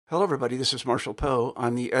Hello, everybody. This is Marshall Poe.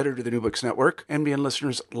 I'm the editor of the New Books Network. NBN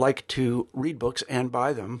listeners like to read books and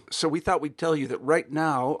buy them. So we thought we'd tell you that right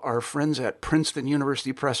now, our friends at Princeton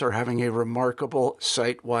University Press are having a remarkable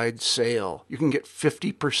site-wide sale. You can get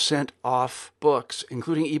 50% off books,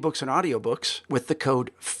 including ebooks and audiobooks, with the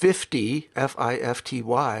code 50,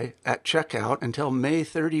 F-I-F-T-Y, at checkout until May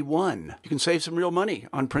 31. You can save some real money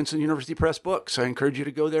on Princeton University Press books. I encourage you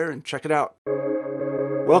to go there and check it out.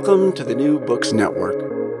 Welcome to the New Books Network.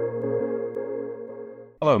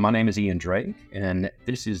 Hello, my name is Ian Drake, and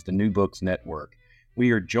this is the New Books Network.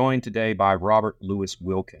 We are joined today by Robert Louis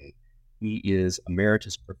Wilken. He is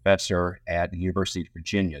Emeritus Professor at the University of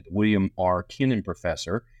Virginia, the William R. Kennan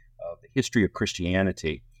Professor of the History of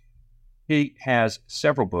Christianity. He has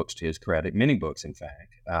several books to his credit, many books, in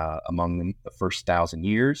fact, among them The First 1,000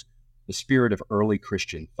 Years, The Spirit of Early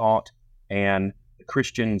Christian Thought, and The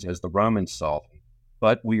Christians as the Romans Saw Them.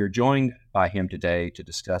 But we are joined by him today to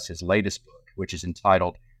discuss his latest book, which is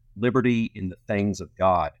entitled Liberty in the Things of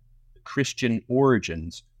God, The Christian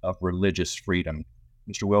Origins of Religious Freedom.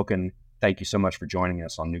 Mr. Wilken, thank you so much for joining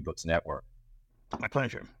us on New Books Network. My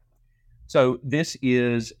pleasure. So this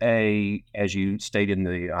is as you stated in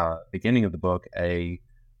the beginning of the book, a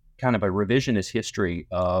kind of a revisionist history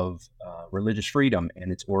of religious freedom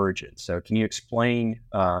and its origins. So can you explain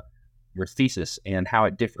your thesis and how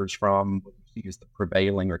it differs from what you see as the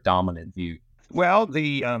prevailing or dominant view? Well,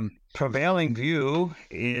 the prevailing view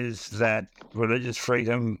is that religious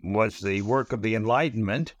freedom was the work of the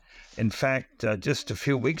Enlightenment. In fact, just a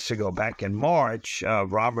few weeks ago, back in March,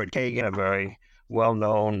 Robert Kagan, a very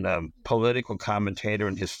well-known political commentator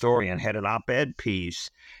and historian, had an op-ed piece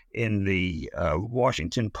in the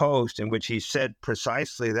Washington Post in which he said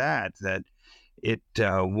precisely that it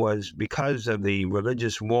was because of the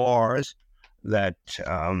religious wars that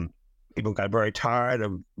people got very tired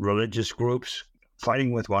of religious groups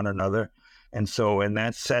fighting with one another. And so in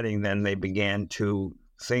that setting, then they began to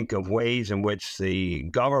think of ways in which the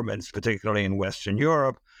governments, particularly in Western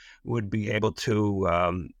Europe, would be able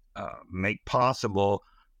to make possible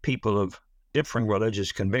people of different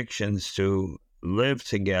religious convictions to live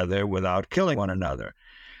together without killing one another.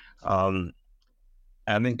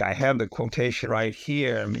 I think I have the quotation right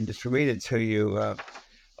here. I mean, just to read it to you.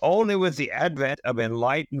 Only with the advent of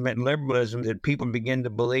Enlightenment liberalism did people begin to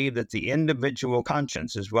believe that the individual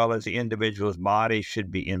conscience, as well as the individual's body, should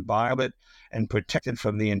be inviolate and protected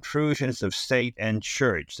from the intrusions of state and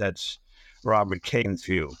church. That's Robert Kagan's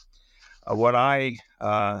view. What I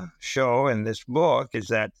show in this book is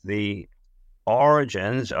that the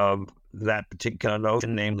origins of that particular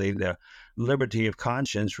notion, namely the liberty of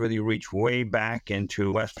conscience, really reach way back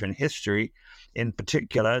into Western history, in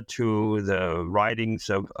particular to the writings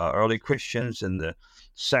of early Christians in the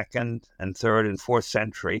 2nd and 3rd and 4th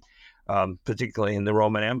century, particularly in the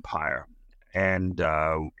Roman Empire. And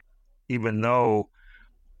even though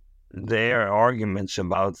their arguments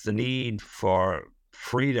about the need for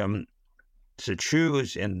freedom to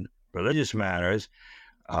choose in religious matters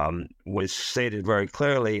was stated very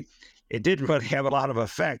clearly, it didn't really have a lot of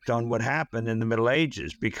effect on what happened in the Middle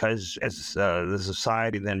Ages, because as the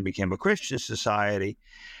society then became a Christian society,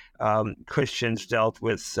 Christians dealt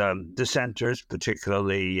with dissenters,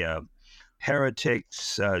 particularly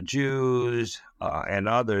heretics, Jews, and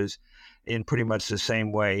others, in pretty much the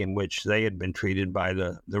same way in which they had been treated by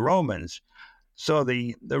the Romans. So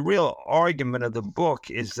the real argument of the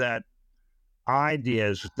book is that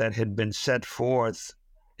ideas that had been set forth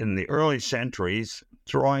in the early centuries,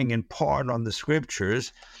 drawing in part on the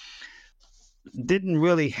scriptures, didn't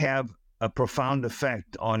really have a profound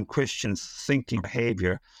effect on Christian thinking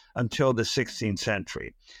behavior until the 16th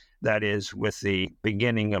century. That is, with the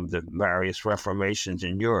beginning of the various reformations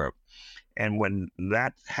in Europe. And when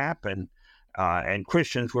that happened, and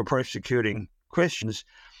Christians were persecuting Christians,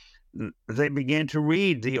 they began to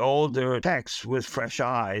read the older texts with fresh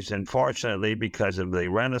eyes. And fortunately, because of the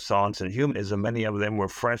Renaissance and humanism, many of them were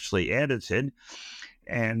freshly edited.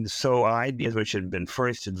 And so ideas which had been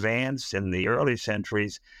first advanced in the early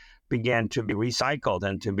centuries began to be recycled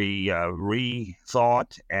and to be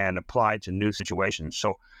rethought and applied to new situations.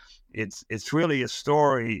 So it's really a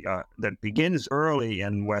story that begins early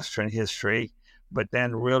in Western history, but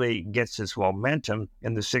then really gets its momentum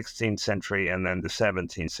in the 16th century and then the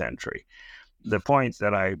 17th century. The point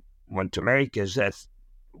that I want to make is that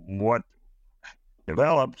what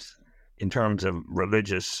developed in terms of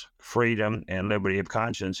religious freedom and liberty of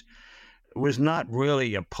conscience was not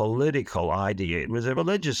really a political idea. It was a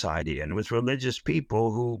religious idea, and it was religious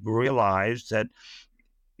people who realized that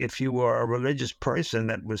if you were a religious person,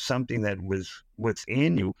 that was something that was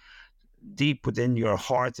within you deep within your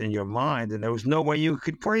heart and your mind, and there was no way you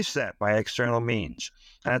could trace that by external means.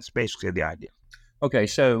 That's basically the idea. Okay,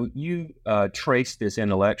 so you trace this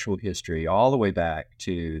intellectual history all the way back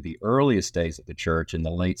to the earliest days of the church in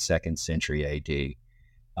the late 2nd century AD,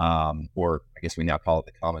 or I guess we now call it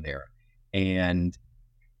the Common Era. And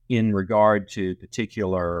in regard to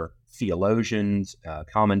particular theologians,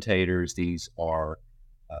 commentators, these are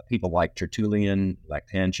people like Tertullian,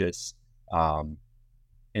 Lactantius.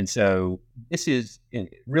 And so this is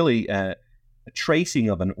really a tracing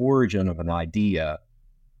of an origin of an idea.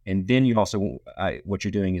 And then you also, what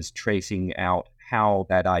you're doing is tracing out how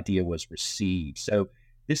that idea was received. So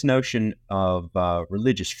this notion of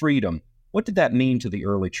religious freedom, what did that mean to the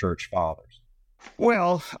early church fathers?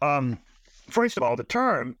 Well, first of all, the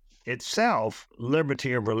term itself,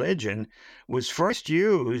 liberty of religion, was first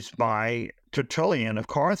used by Tertullian of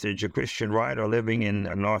Carthage, a Christian writer living in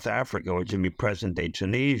North Africa, which would be present-day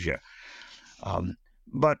Tunisia.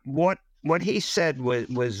 But what he said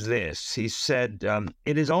was this. He said,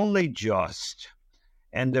 it is only just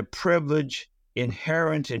and a privilege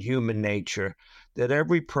inherent in human nature that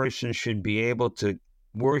every person should be able to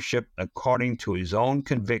worship according to his own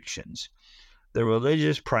convictions. The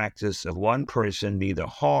religious practice of one person neither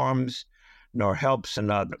harms nor helps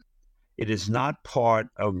another. It is not part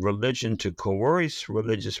of religion to coerce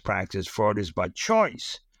religious practice, for it is by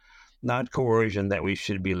choice, not coercion, that we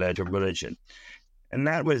should be led to religion. And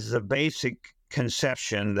that was the basic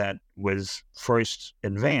conception that was first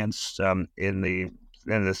advanced in the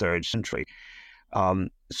 3rd century.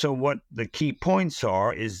 So what the key points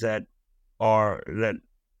are that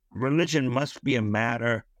religion must be a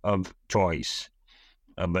matter of choice,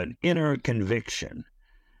 of an inner conviction.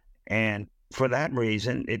 And for that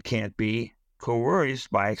reason, it can't be coerced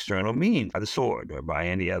by external means, by the sword or by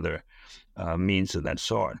any other means of that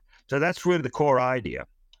sort. So that's really the core idea.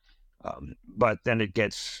 But then it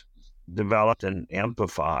gets developed and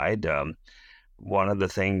amplified. One of the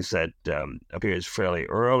things that appears fairly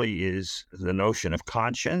early is the notion of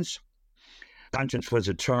conscience. Conscience was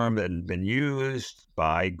a term that had been used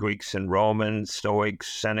by Greeks and Romans, Stoics,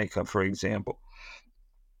 Seneca, for example.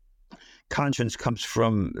 Conscience comes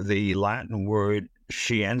from the Latin word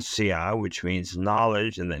scientia, which means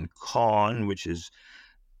knowledge, and then con, which is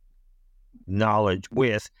knowledge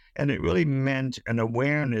with, and it really meant an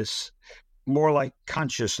awareness, more like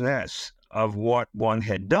consciousness of what one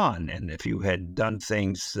had done. And if you had done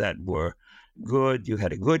things that were good, you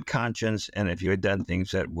had a good conscience, and if you had done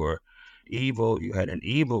things that were evil, you had an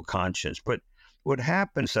evil conscience. But what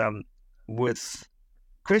happens with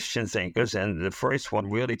Christian thinkers, and the first one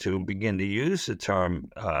really to begin to use the term,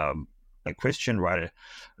 a Christian writer,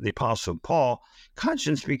 the Apostle Paul,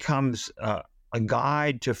 conscience becomes a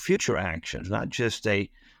guide to future actions, not just a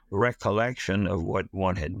recollection of what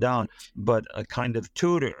one had done, but a kind of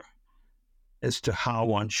tutor as to how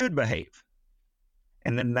one should behave.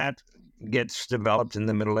 And then that gets developed in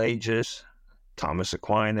the Middle Ages, Thomas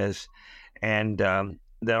Aquinas, and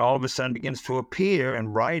that all of a sudden begins to appear in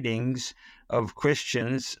writings of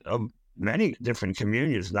Christians of many different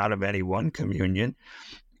communions, not of any one communion,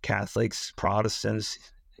 Catholics, Protestants,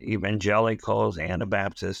 evangelicals,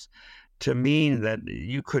 Anabaptists, to mean that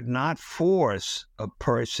you could not force a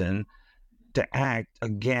person to act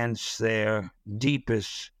against their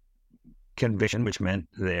deepest conviction, which meant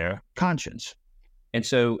their conscience. And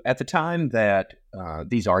so at the time that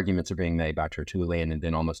these arguments are being made by Tertullian, and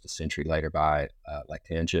then almost a century later by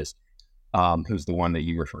Lactantius, who's the one that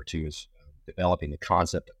you refer to as developing the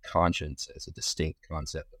concept of conscience as a distinct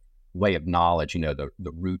concept, way of knowledge. You know, the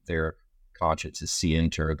root there, conscience, is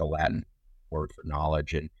scienter, the Latin word for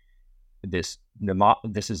knowledge. And this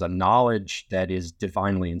is a knowledge that is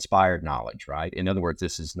divinely inspired knowledge, right? In other words,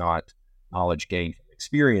 this is not knowledge gained from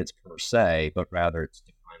experience per se, but rather it's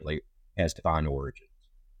has divine origins.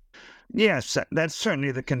 Yes, that's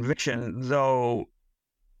certainly the conviction, though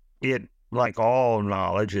it, like all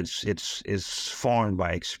knowledge, it's formed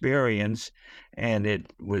by experience, and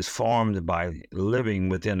it was formed by living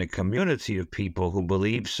within a community of people who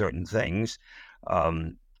believe certain things.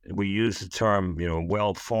 We use the term,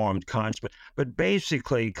 well-formed conscience, but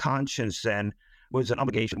basically conscience then was an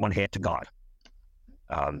obligation one had to God,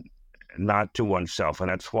 not to oneself. And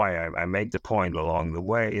that's why I make the point along the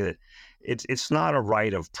way that it's not a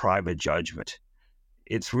right of private judgment.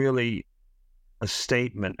 It's really a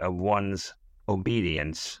statement of one's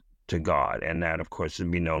obedience to God. And that, of course,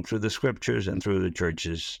 would be known through the scriptures and through the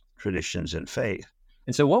church's traditions and faith.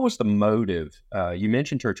 And so what was the motive? You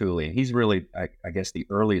mentioned Tertullian. He's really, I guess, the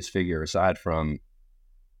earliest figure, aside from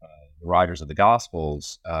the writers of the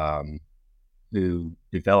Gospels, who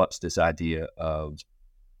develops this idea of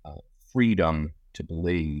freedom to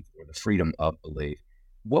believe, or the freedom of belief.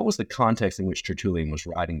 What was the context in which Tertullian was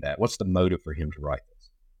writing that? What's the motive for him to write this?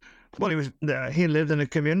 Well, he lived in a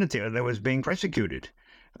community that was being persecuted,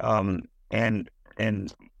 and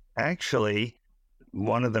actually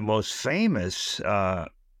one of the most famous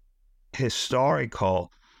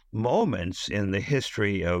historical moments in the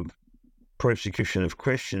history of persecution of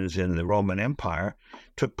Christians in the Roman Empire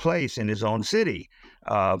took place in his own city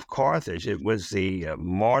of Carthage. It was the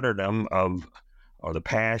martyrdom of, or the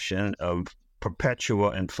passion of,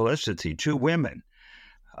 Perpetua and Felicity, two women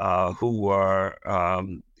who were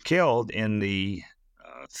killed in the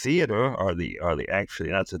theater, or the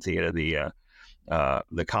actually not the theater,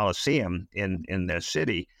 the Colosseum in their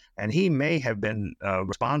city. And he may have been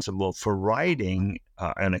responsible for writing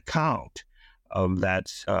an account of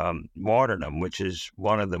that martyrdom, which is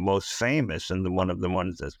one of the most famous and one of the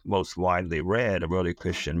ones that's most widely read of early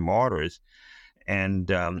Christian martyrs.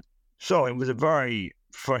 And so it was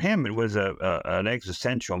for him, it was an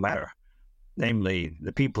existential matter. Namely,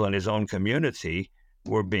 the people in his own community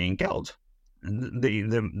were being killed. And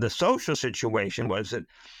the social situation was that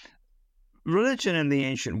religion in the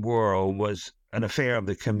ancient world was an affair of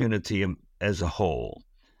the community as a whole.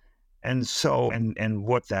 And so, and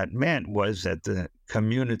what that meant was that the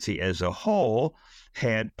community as a whole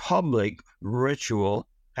had public ritual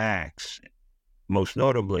acts, most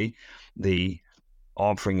notably the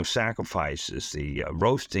offering of sacrifices, the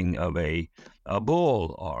roasting of a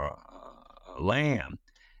bull or a lamb.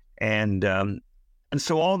 And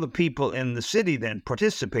so all the people in the city then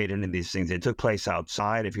participated in these things. They took place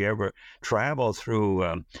outside. If you ever travel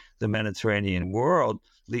through the Mediterranean world,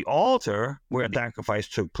 the altar where the sacrifice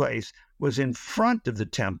took place was in front of the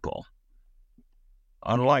temple,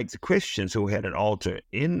 unlike the Christians who had an altar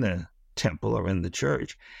in the temple or in the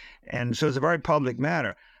church. And so it's a very public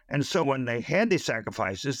matter. And so when they had these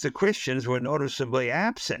sacrifices, the Christians were noticeably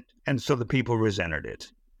absent. And so the people resented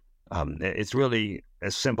it. It's really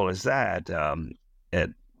as simple as that.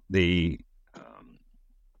 The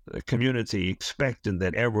community expected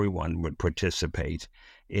that everyone would participate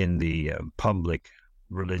in the public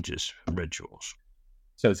religious rituals.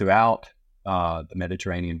 So throughout the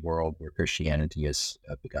Mediterranean world where Christianity has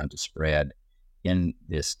begun to spread in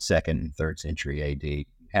this 2nd and 3rd century AD, you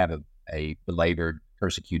have a belabored,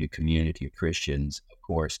 persecuted community of Christians, of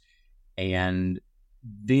course, and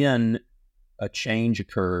then a change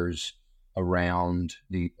occurs around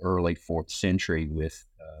the early 4th century with,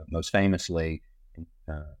 most famously,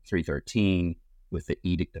 313, with the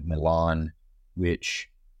Edict of Milan, which,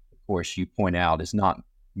 of course, you point out is not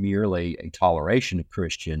merely a toleration of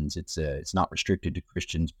Christians. It's not restricted to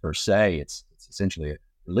Christians per se. It's essentially a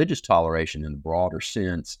religious toleration in a broader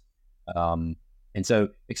sense. And so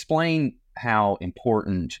explain how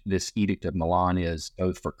important this Edict of Milan is,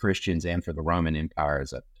 both for Christians and for the Roman Empire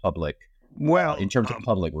as a public, in terms of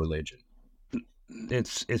public religion.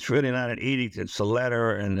 It's really not an edict, it's a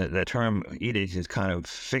letter, and the term edict is kind of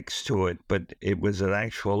fixed to it, but it was an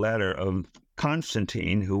actual letter of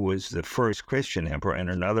Constantine, who was the first Christian emperor, and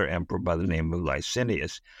another emperor by the name of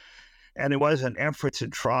Licinius. And it was an effort to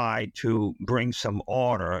try to bring some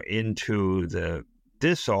order into the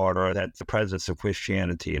disorder that the presence of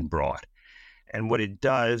Christianity had brought. And what it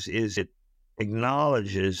does is it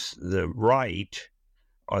acknowledges the right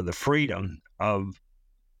or the freedom of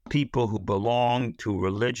people who belong to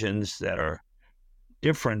religions that are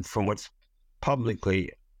different from what's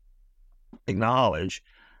publicly acknowledged,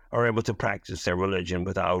 are able to practice their religion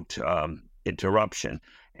without interruption.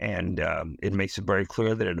 And it makes it very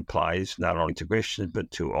clear that it applies not only to Christians, but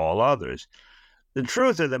to all others. The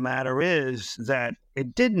truth of the matter is that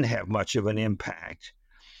it didn't have much of an impact,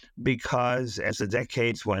 because as the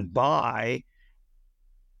decades went by,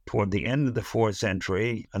 toward the end of the 4th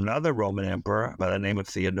century, another Roman emperor by the name of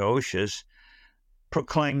Theodosius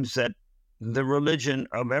proclaims that the religion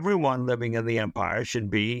of everyone living in the empire should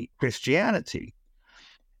be Christianity.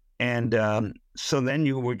 And so then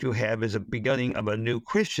what you have is a beginning of a new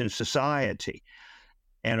Christian society.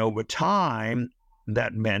 And over time,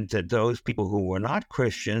 that meant that those people who were not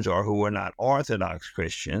Christians or who were not Orthodox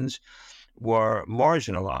Christians were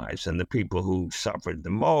marginalized. And the people who suffered the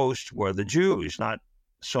most were the Jews, not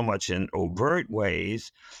so much in overt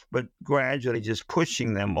ways, but gradually just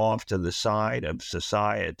pushing them off to the side of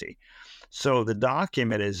society. So the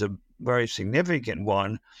document is a very significant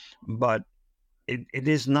one, but it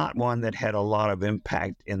is not one that had a lot of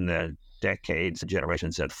impact in the decades,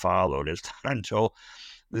 generations that followed. It's not until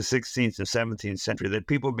the 16th and 17th century that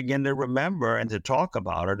people begin to remember and to talk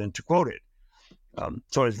about it and to quote it.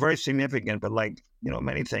 So it's very significant, but like,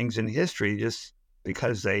 many things in history, just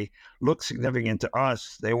because they looked significant to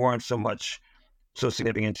us, they weren't so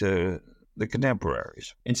significant to the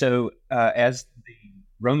contemporaries. And so, as the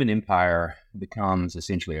Roman Empire becomes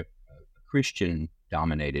essentially a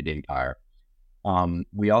Christian-dominated empire,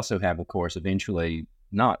 we also have, of course, eventually,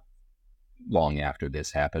 not long after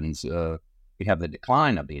this happens, we have the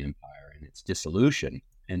decline of the empire and its dissolution.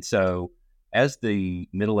 And so, as the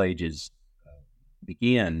Middle Ages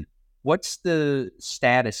begin, what's the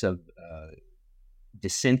status of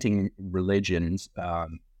dissenting religions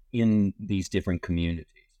in these different communities?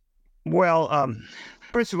 Well,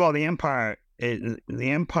 first of all, the empire,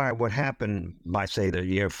 what happened by, say, the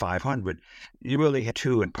year 500, you really had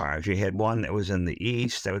two empires. You had one that was in the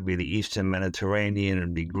east, that would be the Eastern Mediterranean, it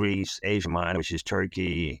would be Greece, Asia Minor, which is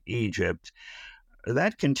Turkey, Egypt.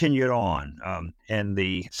 That continued on, and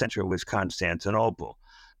the center was Constantinople.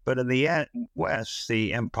 But in the west,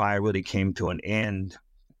 the empire really came to an end,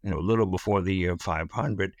 a little before the year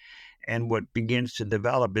 500. And what begins to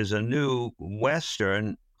develop is a new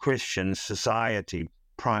Western Christian society,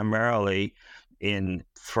 primarily in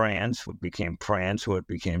France, what became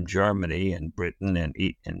Germany, and Britain, and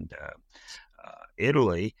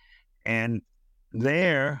Italy. And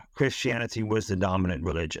there, Christianity was the dominant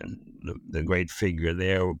religion. The great figure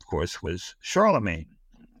there, of course, was Charlemagne,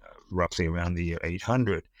 roughly around the year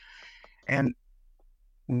 800. And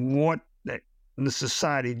what the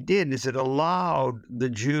society did is it allowed the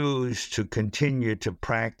Jews to continue to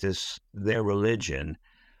practice their religion,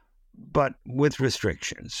 but with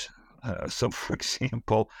restrictions. So, for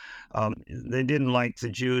example, they didn't like the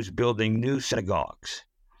Jews building new synagogues.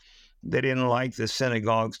 They didn't like the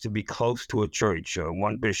synagogues to be close to a church.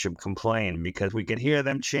 One bishop complained because we could hear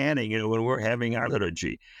them chanting, when we're having our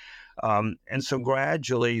liturgy. And so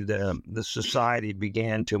gradually the society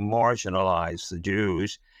began to marginalize the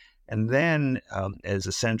Jews. And then as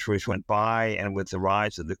the centuries went by, and with the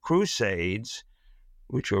rise of the Crusades,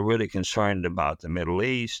 which were really concerned about the Middle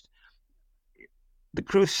East, the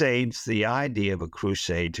Crusades, the idea of a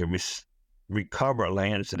crusade to recover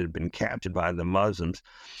lands that had been captured by the Muslims,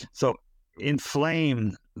 so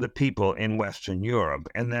inflamed the people in Western Europe.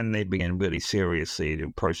 And then they began really seriously to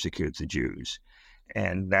persecute the Jews.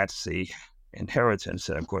 And that's the inheritance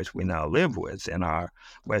that, of course, we now live with in our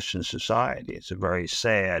Western society. It's a very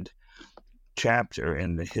sad chapter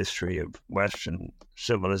in the history of Western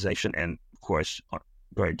civilization, and, of course, a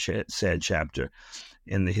very sad chapter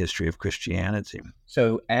in the history of Christianity.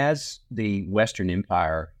 So as the Western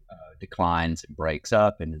Empire declines and breaks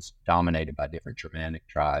up and is dominated by different Germanic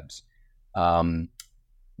tribes,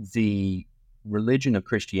 the religion of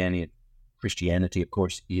Christianity, of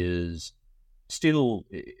course, is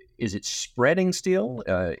it spreading still?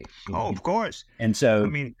 Of course. And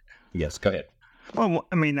so, yes, go ahead. Well,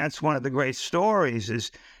 that's one of the great stories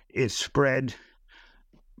is it spread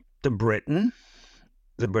to Britain,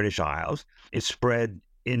 the British Isles. It spread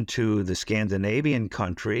into the Scandinavian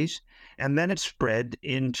countries, and then it spread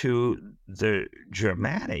into the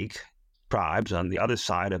Germanic tribes on the other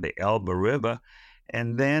side of the Elbe River,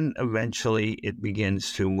 and then eventually it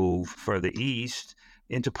begins to move further east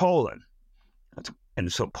into Poland.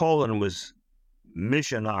 And so Poland was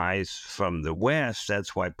missionized from the West.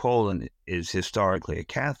 That's why Poland is historically a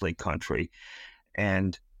Catholic country.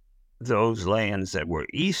 And those lands that were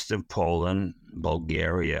east of Poland,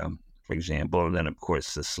 Bulgaria, for example, and then, of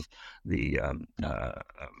course, the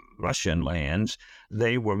Russian lands,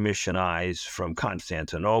 they were missionized from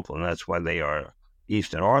Constantinople, and that's why they are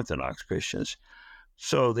Eastern Orthodox Christians.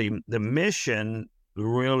 So the mission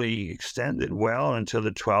really extended well until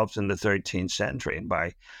the 12th and the 13th century. And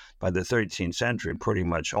by the 13th century, pretty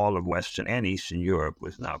much all of Western and Eastern Europe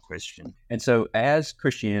was now Christian. And so as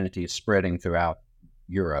Christianity is spreading throughout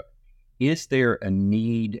Europe, is there a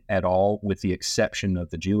need at all, with the exception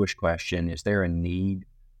of the Jewish question, is there a need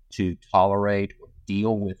to tolerate or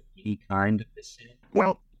deal with any kind of dissent?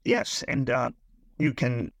 Well, yes, and you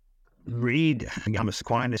can read Thomas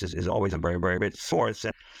Aquinas is always a very, very rich source.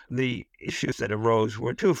 And the issues that arose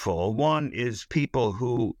were twofold. One is people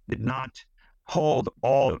who did not hold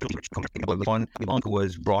all of the one who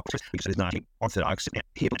was brought because he's not Orthodox,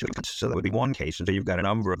 so that would be one case. And so you've got a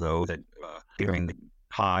number of those that during the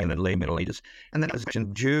High and the late Middle Ages. And then as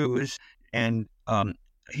mentioned, Jews. And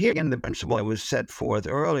here again, the principle that was set forth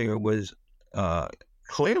earlier was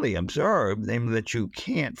clearly observed, namely that you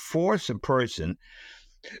can't force a person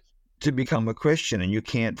to become a Christian, and you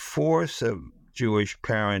can't force a Jewish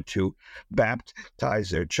parent to baptize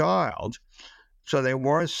their child. So there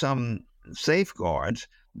were some safeguards,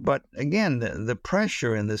 but again, the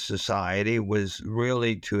pressure in this society was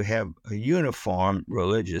really to have a uniform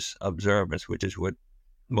religious observance, which is what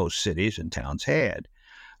most cities and towns had.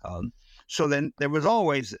 So then there was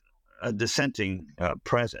always a dissenting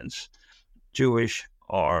presence, Jewish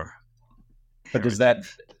or But does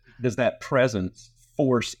that presence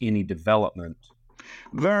force any development?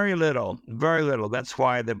 Very little, very little. That's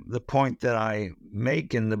why the point that I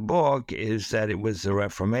make in the book is that it was the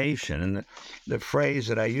Reformation. And the phrase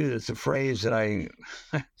that I use, it's a phrase that I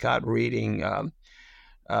got reading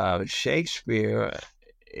Shakespeare.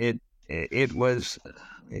 It was,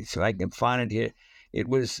 if I can find it here, it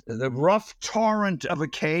was the rough torrent of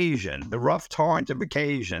occasion,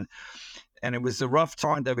 and it was the rough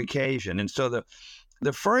torrent of occasion. And so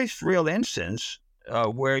the first real instance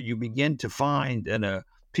where you begin to find an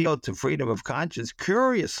appeal to freedom of conscience,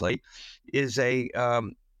 curiously, is a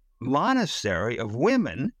monastery of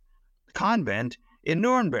women, convent in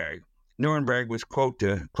Nuremberg. Nuremberg was close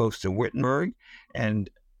to Wittenberg, and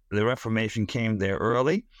the Reformation came there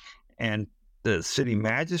early, and the city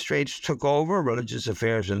magistrates took over religious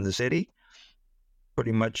affairs in the city,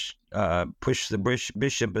 pretty much pushed the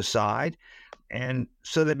bishop aside, and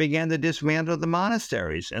so they began to dismantle the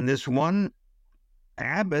monasteries. And this one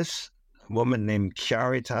abbess, a woman named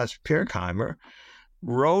Caritas Pirkheimer,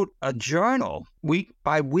 wrote a journal week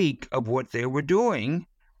by week of what they were doing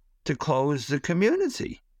to close the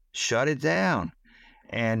community, shut it down.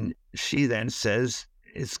 And she then says,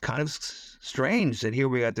 it's kind of strange that here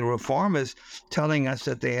we got the reformers telling us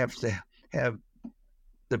that they have to have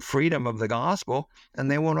the freedom of the gospel, and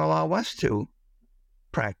they won't allow us to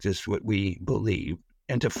practice what we believe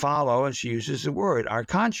and to follow, as she uses the word, our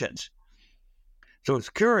conscience. So it's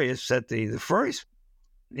curious that the first,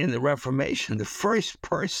 in the Reformation, the first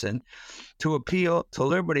person to appeal to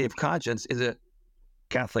liberty of conscience is a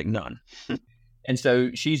Catholic nun. And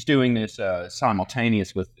so she's doing this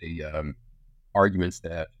simultaneous with the arguments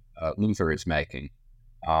that Luther is making.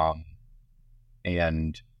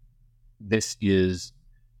 And this is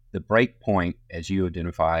the break point, as you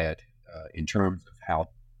identify it, in terms of how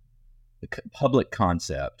the public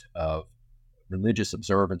concept of religious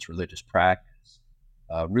observance, religious practice,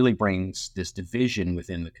 really brings this division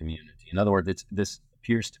within the community. In other words, this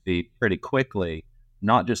appears to be pretty quickly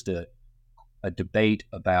not just a debate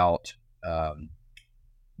about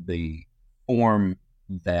the form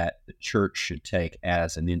that the church should take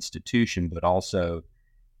as an institution, but also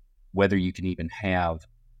whether you can even have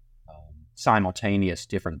simultaneous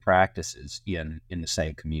different practices in the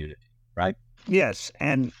same community, right? Yes,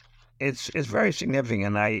 and it's very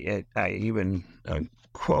significant. I even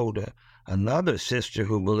quote another sister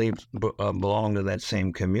who belonged to that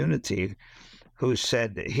same community, who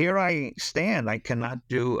said, "Here I stand, I cannot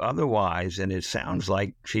do otherwise." And it sounds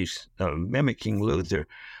like she's mimicking Luther.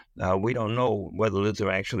 We don't know whether Luther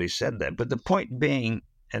actually said that. But the point being,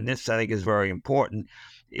 and this I think is very important,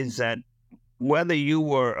 is that whether you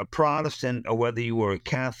were a Protestant or whether you were a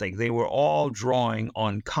Catholic, they were all drawing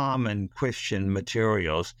on common Christian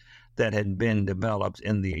materials that had been developed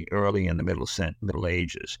in the early and the Middle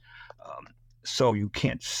Ages. So you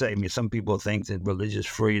can't say, some people think that religious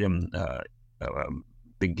freedom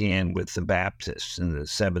began with the Baptists in the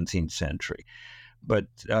 17th century. But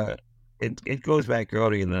it goes back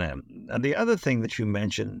earlier than that. And the other thing that you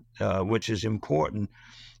mentioned, which is important,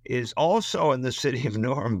 is also in the city of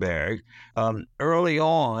Nuremberg. Early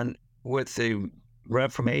on with the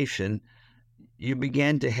Reformation, you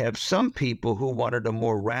began to have some people who wanted a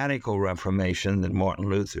more radical Reformation than Martin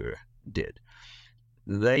Luther did.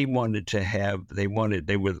 They were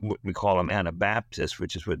what we call them Anabaptists,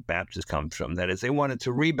 which is what Baptist comes from. That is, they wanted to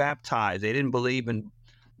rebaptize. They didn't believe in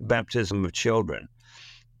baptism of children.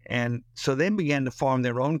 And so they began to form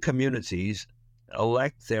their own communities,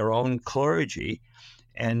 elect their own clergy,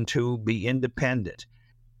 and to be independent.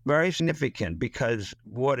 Very significant, because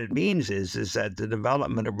what it means is that the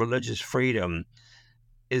development of religious freedom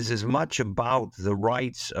is as much about the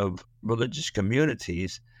rights of religious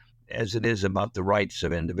communities as it is about the rights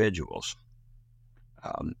of individuals.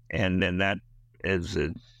 And then that, as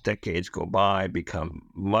the decades go by, become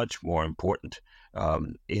much more important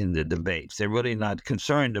in the debates. They're really not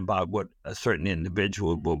concerned about what a certain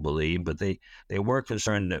individual will believe, but they were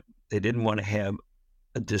concerned that they didn't want to have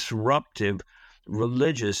a disruptive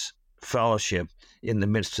religious fellowship in the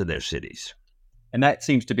midst of their cities. And that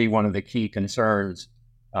seems to be one of the key concerns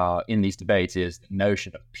in these debates, is the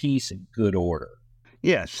notion of peace and good order.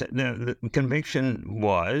 Yes, the conviction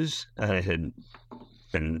was, it had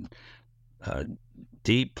been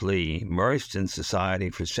deeply immersed in society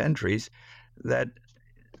for centuries, that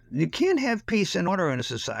you can't have peace and order in a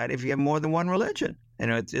society if you have more than one religion.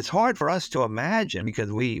 It's hard for us to imagine,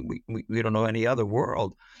 because we don't know any other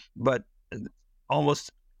world, but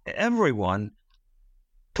almost everyone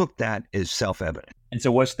took that as self-evident. And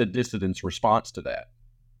so what's the dissident's response to that?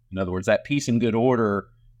 In other words, that peace and good order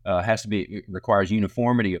requires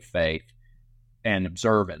uniformity of faith and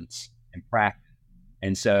observance and practice.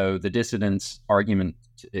 And so the dissident's argument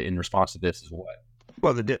in response to this is what?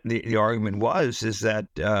 Well, the argument is that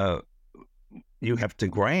you have to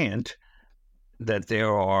grant that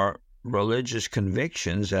there are religious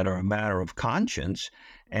convictions that are a matter of conscience,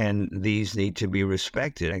 and these need to be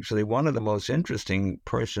respected. Actually, one of the most interesting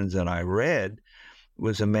persons that I read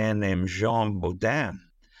was a man named Jean Baudin,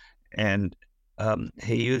 and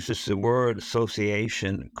he uses the word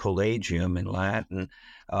association, collegium in Latin,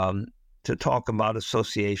 to talk about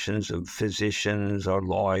associations of physicians or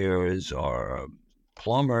lawyers or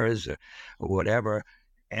plumbers or whatever,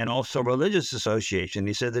 and also religious association.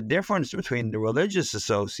 He said the difference between the religious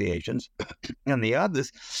associations and the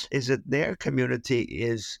others is that their community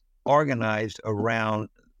is organized around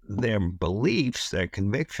their beliefs, their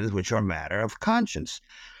convictions, which are a matter of conscience.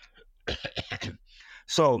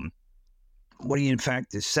 So what he in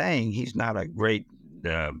fact is saying, he's not a great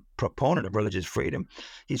proponent of religious freedom.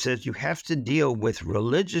 He says you have to deal with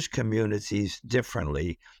religious communities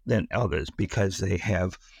differently than others because they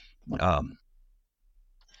have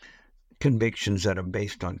convictions that are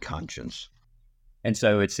based on conscience. And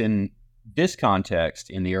so it's in this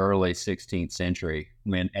context in the early 16th century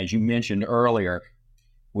when, as you mentioned earlier,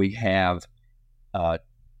 we have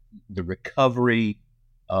the recovery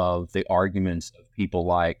of the arguments of people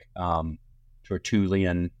like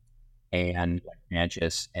Tertullian and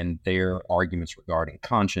Ignatius and their arguments regarding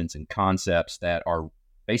conscience and concepts that are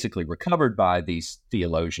basically recovered by these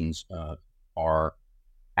theologians are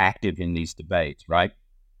active in these debates, right?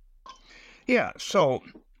 Yeah, so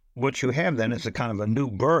what you have then is a kind of a new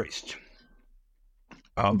burst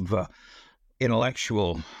of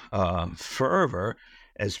intellectual fervor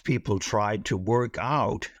as people tried to work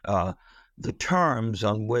out the terms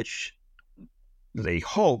on which they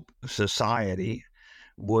hope society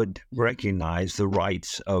would recognize the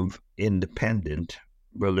rights of independent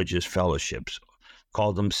religious fellowships.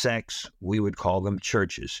 Call them sects, we would call them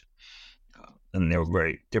churches. And there were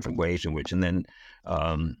very different ways in which, and then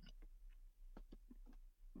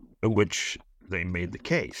which they made the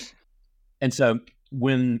case. And so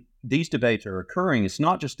when these debates are occurring, it's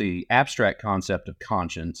not just the abstract concept of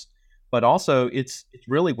conscience, but also it's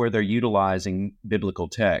really where they're utilizing biblical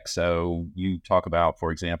text. So you talk about,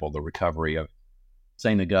 for example, the recovery of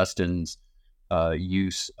St. Augustine's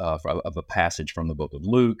use of a passage from the book of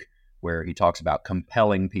Luke, where he talks about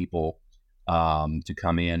compelling people to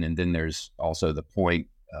come in. And then there's also the point,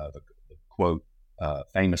 the quote,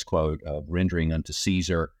 famous quote of rendering unto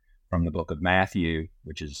Caesar from the book of Matthew,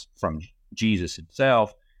 which is from Jesus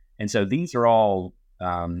himself. And so these are all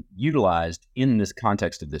utilized in this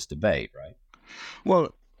context of this debate, right?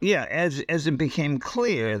 Well, yeah, as it became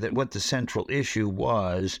clear that what the central issue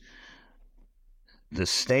was, the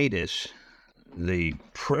status, the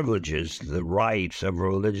privileges, the rights of a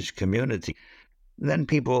religious community, then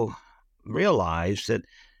people realized that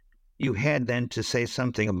you had then to say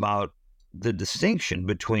something about the distinction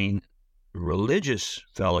between religious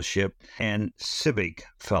fellowship and civic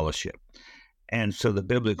fellowship. And so the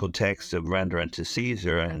biblical text of render unto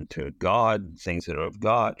Caesar and to God, things that are of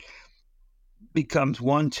God, becomes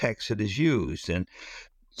one text that is used. And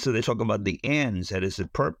so they talk about the ends, that is the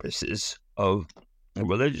purposes of a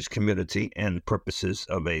religious community and the purposes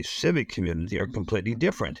of a civic community are completely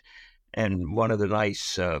different. And one of the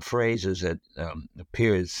nice phrases that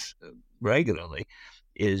appears regularly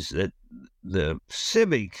is that the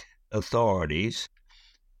civic authorities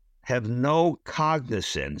have no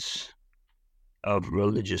cognizance of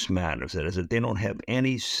religious matters. That is, that they don't have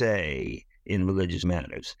any say in religious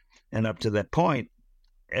matters. And up to that point,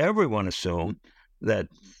 everyone assumed that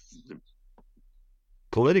the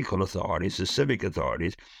political authorities, the civic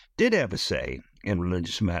authorities, did have a say in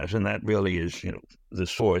religious matters, and that really is, the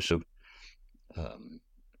source of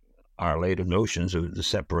our later notions of the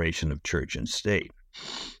separation of church and state.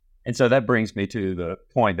 And so that brings me to the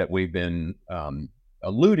point that we've been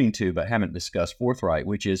alluding to but haven't discussed forthright,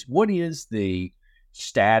 which is what is the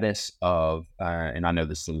status of, and I know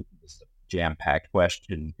this is a jam-packed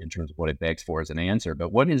question in terms of what it begs for as an answer,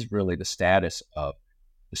 but what is really the status of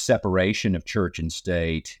the separation of church and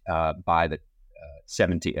state by the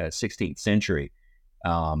 16th century?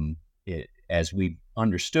 As we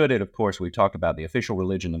understood it, of course, we talked about the official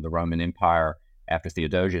religion of the Roman Empire after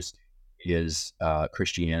Theodosius is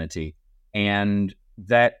Christianity, and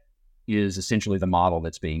that is essentially the model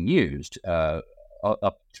that's being used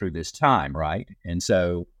up through this time, right? And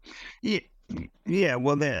so, yeah.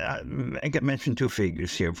 Well, I got mentioned two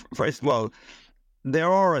figures here. First of all,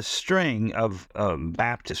 there are a string of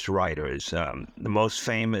Baptist writers. The most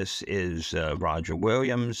famous is Roger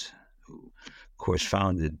Williams, who, of course,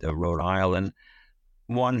 founded Rhode Island.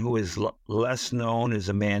 One who is less known is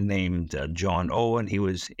a man named John Owen. He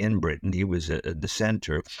was in Britain. He was a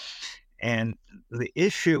dissenter. And the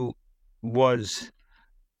issue was,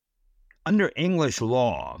 under English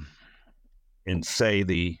law, in, say,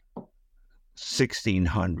 the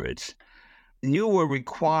 1600s, you were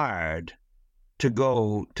required to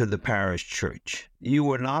go to the parish church. You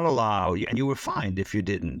were not allowed, and you were fined if you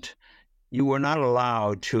didn't. You were not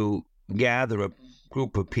allowed to gather a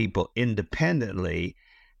group of people independently,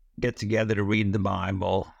 get together to read the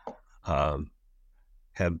Bible,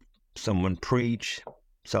 have someone preach,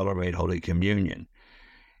 celebrate Holy Communion.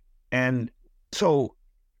 And so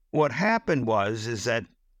what happened is that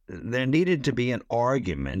there needed to be an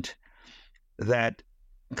argument that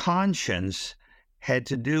conscience had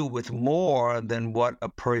to do with more than what a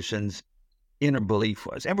person's inner belief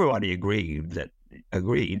was. Everybody agreed that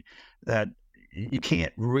you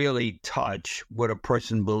can't really touch what a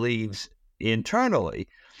person believes internally,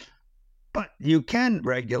 but you can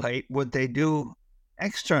regulate what they do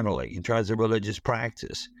externally in terms of religious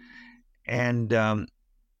practice. And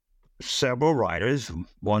several writers,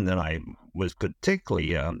 one that I was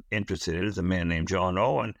particularly interested in is a man named John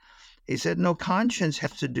Owen. He said, no, conscience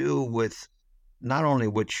has to do with not only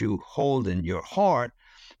what you hold in your heart,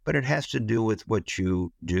 but it has to do with what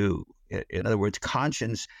you do. In other words,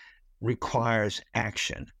 conscience requires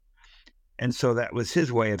action. And so that was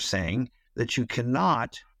his way of saying that you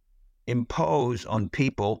cannot impose on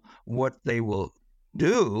people what they will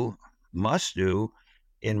do, must do,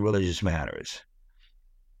 in religious matters.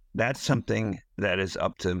 That's something that is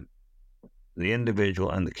up to the individual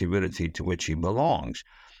and the community to which he belongs.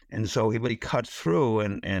 And so he cuts through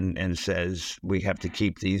and says we have to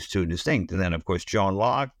keep these two distinct. And then, of course, John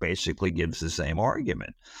Locke basically gives the same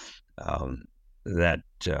argument, that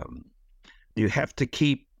you have to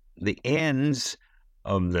keep the ends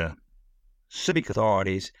of the civic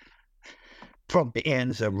authorities from the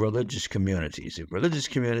ends of religious communities. If religious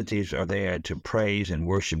communities are there to praise and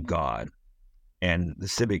worship God, and the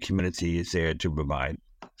civic community is there to provide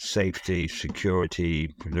safety, security,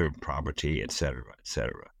 preserve property, et cetera, et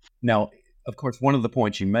cetera. Now, of course, one of the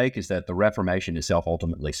points you make is that the Reformation itself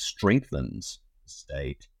ultimately strengthens the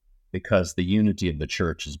state because the unity of the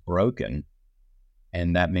church is broken,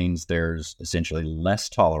 and that means there's essentially less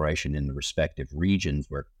toleration in the respective regions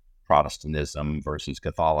where Protestantism versus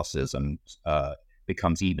Catholicism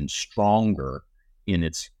becomes even stronger in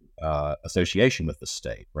its association with the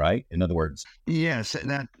state, right? In other words, yes,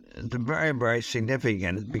 that's very, very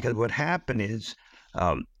significant, because what happened is,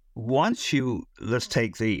 once you, let's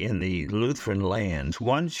take in the Lutheran lands,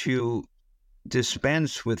 once you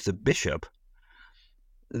dispense with the bishop,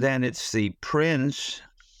 then it's the prince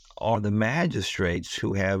or the magistrates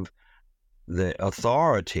who have the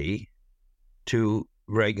authority to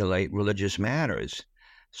regulate religious matters,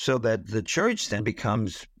 so that the church then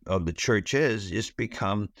becomes, or the churches just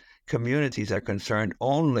become communities that are concerned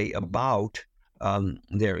only about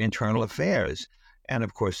their internal affairs. And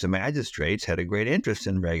of course, the magistrates had a great interest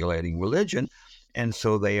in regulating religion, and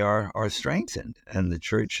so they are strengthened. And the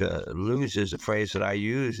church loses, a phrase that I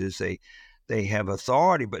use is they have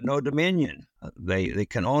authority but no dominion. They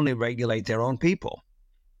can only regulate their own people.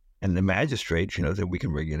 And the magistrates, that we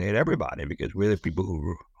can regulate everybody because we're the people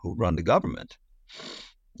who run the government.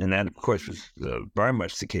 And that, of course, was very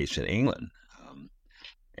much the case in England.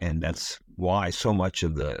 And that's why so much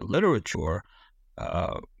of the literature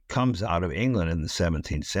comes out of England in the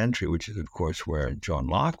 17th century, which is, of course, where John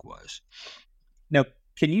Locke was. Now,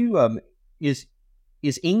 can you, is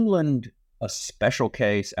England a special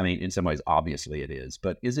case? I mean, in some ways, obviously it is,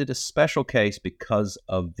 but is it a special case because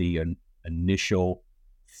of the initial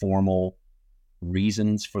formal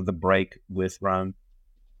reasons for the break with Rome?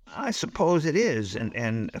 I suppose it is,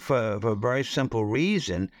 and for a very simple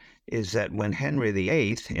reason, is that when Henry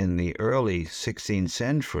VIII in the early 16th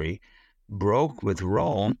century broke with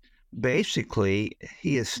Rome, basically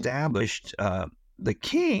he established the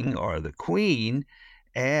king or the queen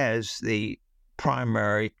as the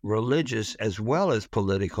primary religious as well as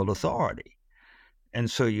political authority. And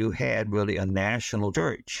so you had really a national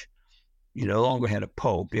church. You no longer had a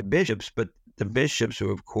pope, you had bishops, but the bishops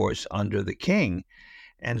were, of course, under the king.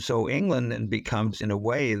 And so England then becomes, in a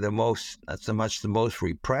way, not so much the most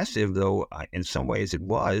repressive, though in some ways it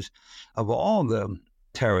was, of all the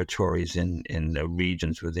territories in the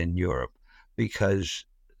regions within Europe, because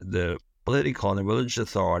the political and the religious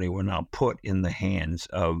authority were now put in the hands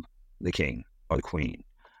of the king or the queen.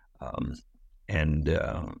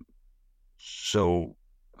 So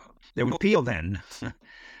there was appeal then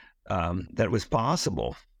that it was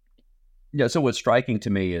possible. Yeah. So what's striking to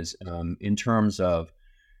me is in terms of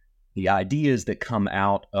the ideas that come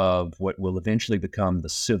out of what will eventually become the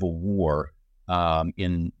Civil War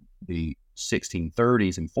in the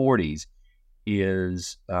 1630s and 40s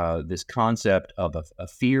is this concept of a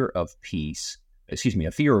fear of peace, a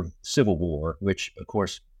fear of civil war, which, of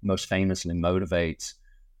course, most famously motivates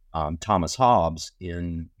Thomas Hobbes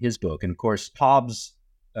in his book. And, of course, Hobbes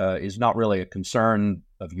is not really a concern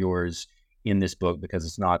of yours in this book because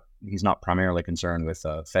he's not primarily concerned with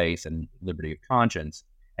faith and liberty of conscience,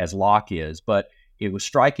 as Locke is. But it was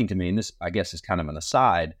striking to me, and this, I guess, is kind of an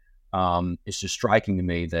aside, it's just striking to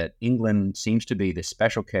me that England seems to be this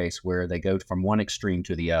special case where they go from one extreme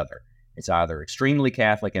to the other. It's either extremely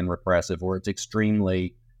Catholic and repressive, or it's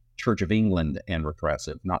extremely Church of England and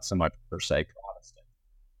repressive, not so much per se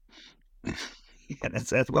Protestant. Yeah,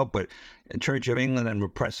 that's well put. Church of England and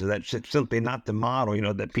repressive. That's simply not the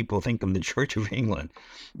model, that people think of the Church of England,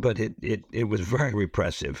 but it was very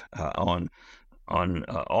repressive on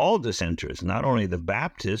all dissenters, not only the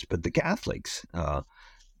Baptists but the Catholics,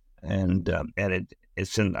 and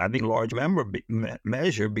it's in, I think, large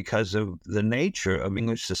measure because of the nature of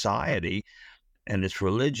English society and its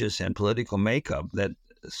religious and political makeup, that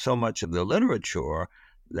so much of the literature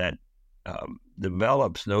that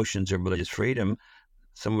develops notions of religious freedom,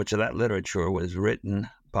 so much of that literature was written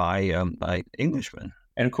by Englishmen.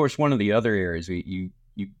 And of course, one of the other areas you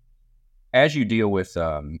as you deal with,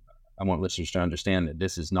 I want listeners to understand that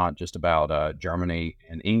this is not just about Germany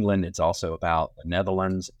and England; it's also about the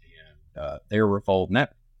Netherlands and their revolt. And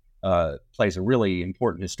that plays a really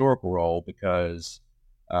important historical role because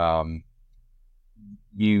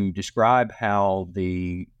you describe how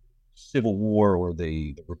the Civil War or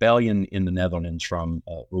the rebellion in the Netherlands from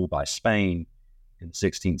rule by Spain in the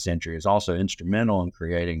 16th century is also instrumental in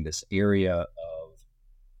creating this area of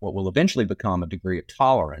what will eventually become a degree of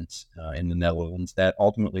tolerance in the Netherlands that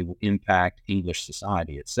ultimately will impact English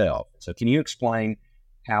society itself. So can you explain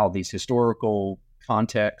how these historical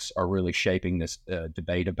contexts are really shaping this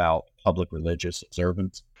debate about public religious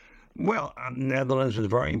observance? Well, Netherlands was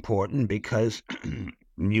very important because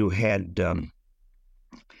you had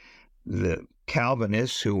the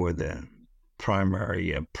Calvinists, who were the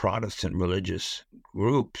primary Protestant religious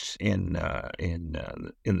groups in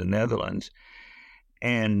the Netherlands,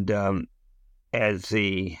 and as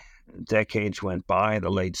the decades went by, the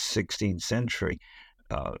late 16th century,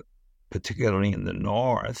 particularly in the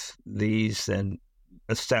north, these then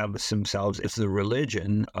established themselves as the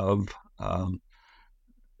religion of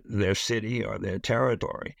their city or their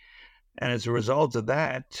territory. And as a result of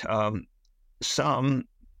that, some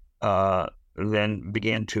then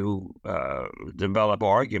began to develop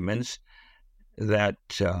arguments that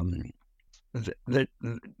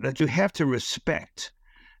that you have to respect.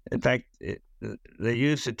 In fact, they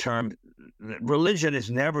use the term that religion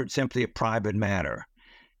is never simply a private matter,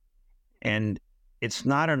 and it's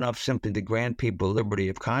not enough simply to grant people liberty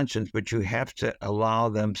of conscience, but you have to allow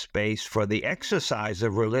them space for the exercise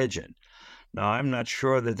of religion. Now, I'm not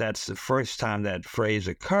sure that that's the first time that phrase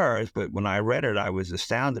occurs, but when I read it, I was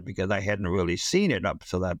astounded because I hadn't really seen it up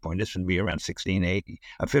to that point. This would be around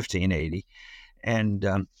 1580.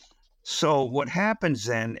 And so what happens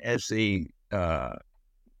then as the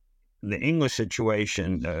English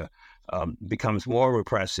situation becomes more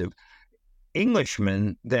repressive,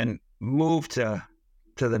 Englishmen then move to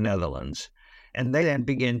the Netherlands, and they then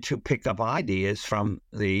begin to pick up ideas from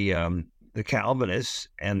the Calvinists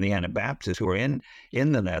and the Anabaptists who are in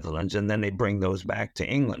the Netherlands, and then they bring those back to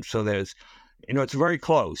England. So there's, it's very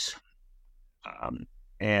close.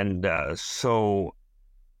 So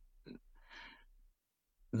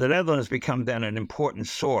the Netherlands become then an important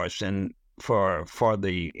source for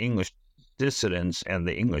the English dissidents and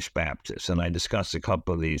the English Baptists, and I discussed a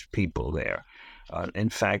couple of these people there. In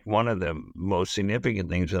fact, one of the most significant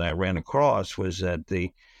things that I ran across was that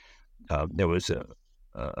there was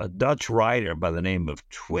a Dutch writer by the name of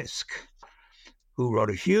Twisk who wrote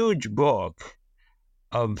a huge book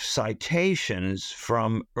of citations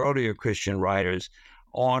from earlier Christian writers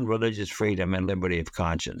on religious freedom and liberty of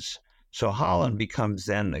conscience. So Holland becomes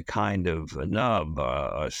then the kind of nub,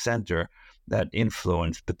 a center that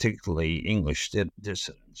influenced particularly English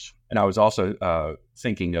dissidents. And I was also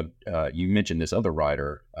thinking of, you mentioned this other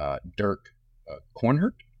writer, Dirk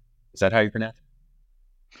Kornhert. Is that how you pronounce it?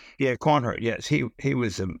 Yeah, Kornhert, yes. He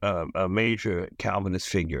was a major Calvinist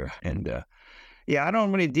figure. And I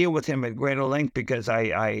don't really deal with him at greater length because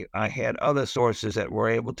I had other sources that were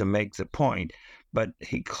able to make the point. but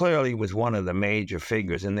he clearly was one of the major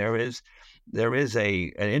figures. And there is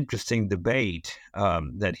an interesting debate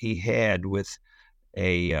that he had with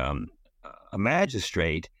a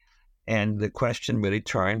magistrate, and the question really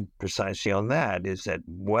turned precisely on that: is that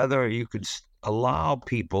whether you could allow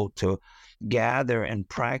people to gather and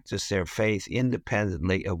practice their faith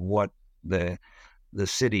independently of what the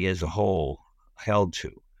city as a whole held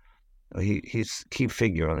to. He's a key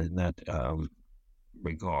figure in that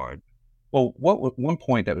regard. Well, one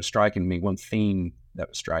point that was striking me, one theme that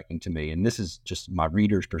was striking to me, and this is just my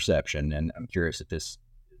reader's perception, and I'm curious if this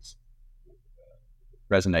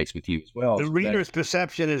resonates with you as well. The reader's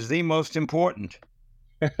perception is the most important.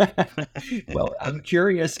 Well, I'm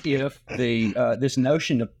curious if this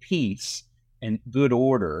notion of peace and good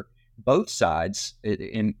order, both sides,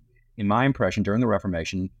 in my impression during the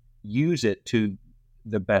Reformation, use it to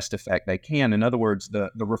the best effect they can. In other words,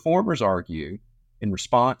 the reformers argue, in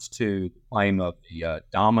response to the claim of the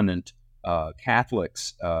dominant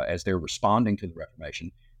Catholics as they're responding to the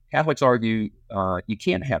Reformation, Catholics argue you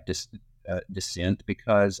can't have dissent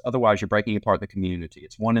because otherwise you're breaking apart the community.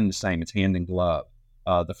 It's one and the same. It's hand in glove.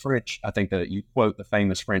 The French, I think that you quote the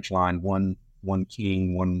famous French line, one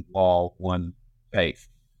king, one law, one faith.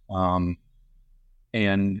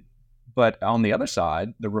 But on the other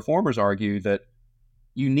side, the reformers argue that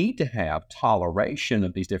you need to have toleration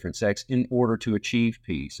of these different sects in order to achieve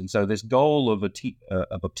peace. And so this goal of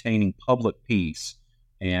obtaining public peace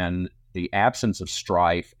and the absence of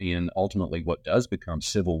strife in ultimately what does become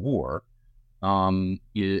civil war,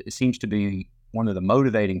 it seems to be one of the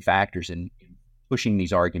motivating factors in pushing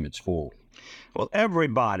these arguments forward. Well,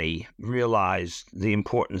 everybody realized the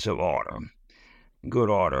importance of order, good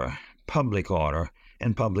order,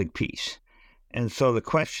 and public peace. And so the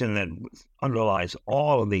question that underlies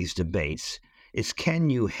all of these debates is, can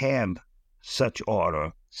you have such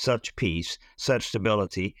order, such peace, such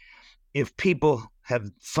stability, if people have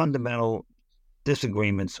fundamental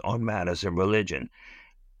disagreements on matters of religion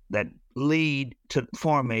that lead to the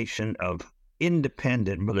formation of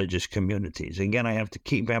independent religious communities? Again, I have to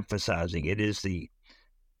keep emphasizing it is the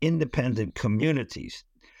independent communities.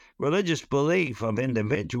 Religious belief of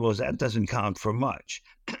individuals, that doesn't count for much.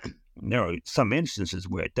 There are some instances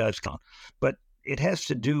where it does count, but it has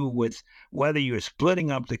to do with whether you're splitting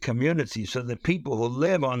up the community so that people who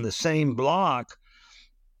live on the same block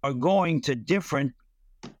are going to different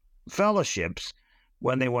fellowships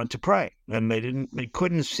when they want to pray. And they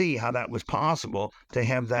couldn't see how that was possible to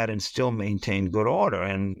have that and still maintain good order.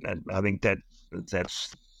 And I think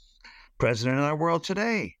that's present in our world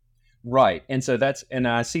today. Right. And so and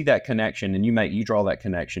I see that connection, and you draw that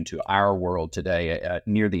connection to our world today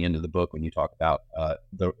near the end of the book when you talk about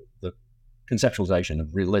the conceptualization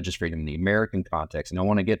of religious freedom in the American context. And I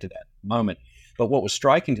want to get to that moment. But what was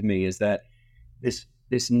striking to me is that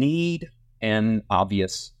this need and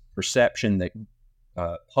obvious perception that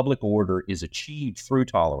public order is achieved through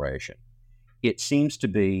toleration, it seems to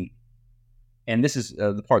be, and this is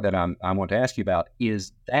the part that I want to ask you about,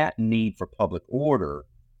 is that need for public order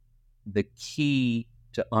the key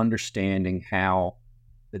to understanding how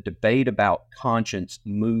the debate about conscience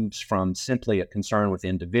moves from simply a concern with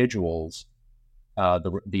individuals,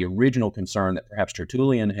 the original concern that perhaps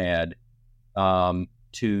Tertullian had,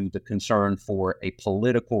 to the concern for a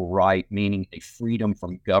political right, meaning a freedom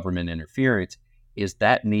from government interference. Is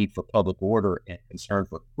that need for public order and concern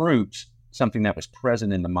for groups something that was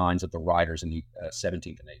present in the minds of the writers in the 17th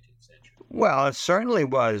and 18th century? Well, it certainly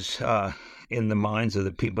was in the minds of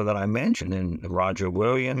the people that I mentioned, in Roger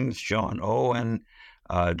Williams, John Owen,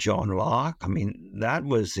 John Locke. I mean, that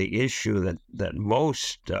was the issue that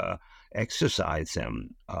most exercised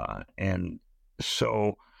them. And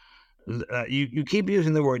so you keep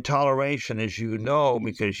using the word toleration, as you know,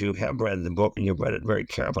 because you have read the book and you've read it very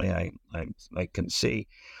carefully, I can see,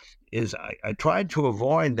 is I tried to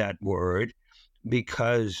avoid that word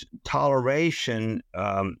because toleration,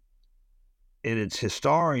 in its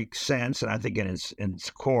historic sense, and I think in its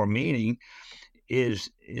core meaning, is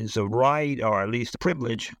a right, or at least a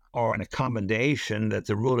privilege, or an accommodation that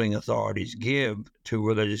the ruling authorities give to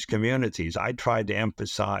religious communities. I tried to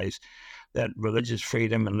emphasize that religious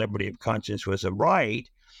freedom and liberty of conscience was a right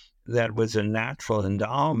that was a natural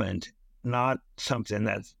endowment, not something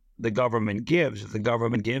that the government gives. If the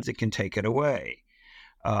government gives, it can take it away.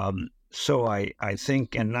 So I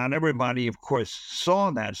think, and not everybody, of course,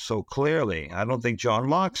 saw that so clearly. I don't think John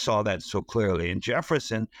Locke saw that so clearly. And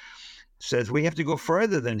Jefferson says we have to go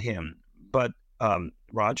further than him. But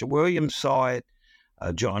Roger Williams saw it,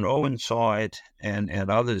 John Owen saw it, and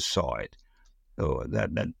others saw it. So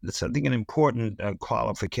that's, I think, an important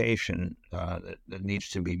qualification that needs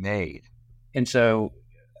to be made. And so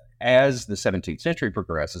as the 17th century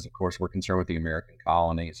progresses, of course, we're concerned with the American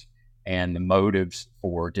colonies and the motives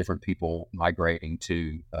for different people migrating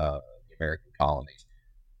to the American colonies.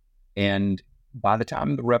 And by the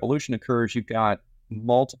time the revolution occurs, you've got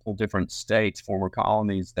multiple different states, former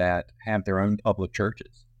colonies, that have their own public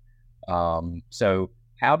churches. So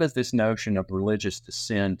how does this notion of religious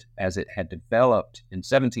descent, as it had developed in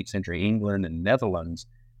 17th century England and Netherlands,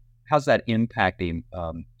 how's that impacting,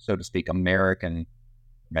 so to speak, American,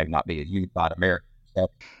 maybe not be a unified American?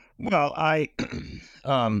 Well, I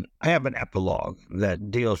have an epilogue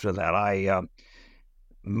that deals with that.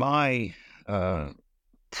 My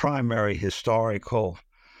primary historical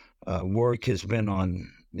work has been on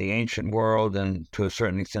the ancient world and, to a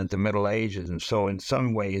certain extent, the Middle Ages. And so in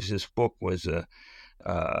some ways, this book was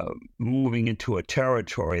moving into a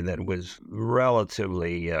territory that was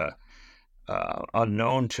relatively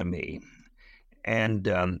unknown to me. And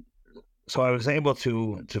so I was able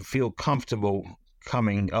to feel comfortable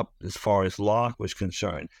coming up as far as Locke was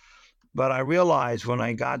concerned. But I realized when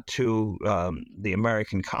I got to the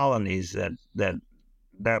American colonies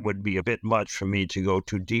that would be a bit much for me to go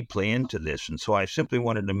too deeply into this, and so I simply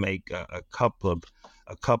wanted to make a couple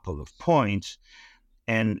of points.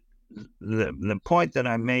 And the point that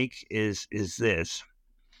I make is this: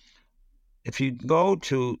 if you go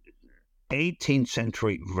to 18th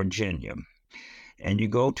century Virginia, and you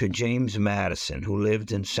go to James Madison, who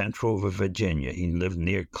lived in central Virginia. He lived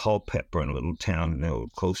near Culpeper, in a little town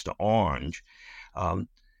close to Orange.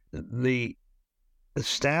 The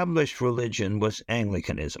established religion was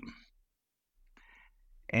Anglicanism.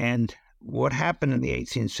 And what happened in the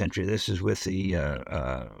 18th century, this is with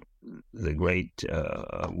the Great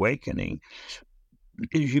Awakening,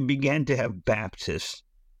 is you began to have Baptists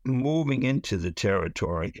moving into the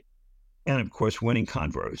territory and, of course, winning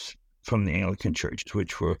converts from the Anglican churches,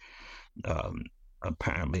 which were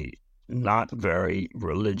apparently not very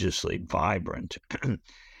religiously vibrant.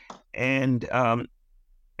 And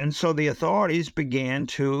so the authorities began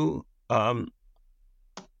to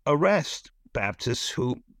arrest Baptists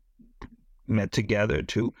who met together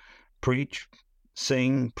to preach,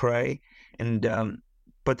 sing, pray, and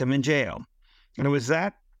put them in jail. And it was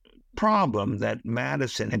that problem that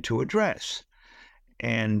Madison had to address.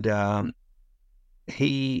 And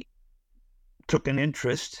he took an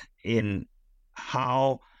interest in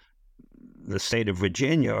how the state of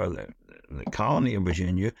Virginia, or the colony of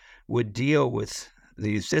Virginia, would deal with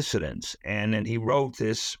these dissidents. And then he wrote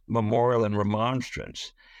this memorial and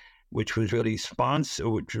remonstrance, which was really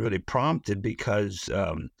prompted because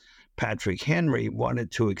Patrick Henry wanted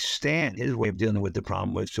to extend, his way of dealing with the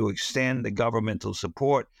problem was to extend the governmental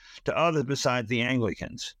support to others besides the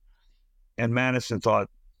Anglicans. And Madison thought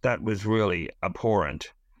that was really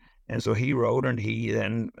abhorrent. And so he wrote, and he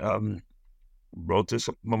then wrote this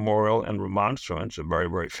memorial and remonstrance, a very,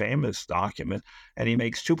 very famous document, and he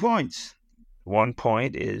makes 2 points. One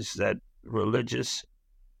point is that religious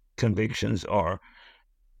convictions are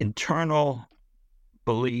internal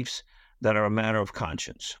beliefs that are a matter of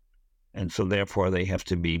conscience, and so therefore they have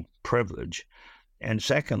to be privileged. And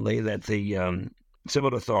secondly, that the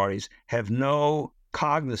civil authorities have no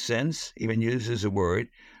cognizance, even uses the word,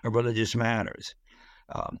 of religious matters.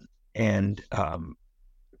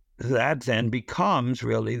 That then becomes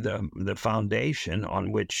really the foundation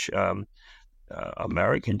on which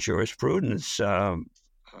American jurisprudence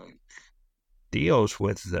deals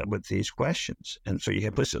with these questions. And so you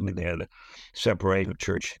have implicitly there the separation of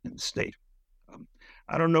church and state.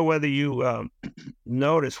 I don't know whether you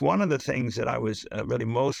noticed, one of the things that I was really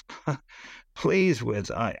most pleased with,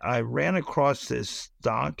 I ran across this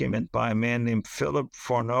document by a man named Philip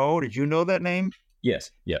Fourneau. Did you know that name?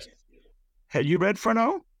 Yes. Had you read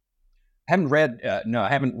Fourneau? I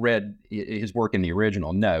haven't read his work in the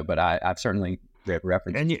original, no, but I've certainly read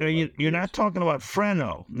references. And you're not talking about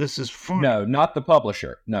Fourneau. This is Fourneau. No, not the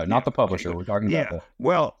publisher. No, not the publisher. We're talking about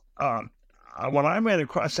Well, when I ran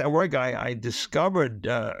across that work, I discovered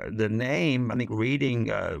the name, I think,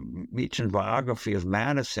 reading Meacham's biography of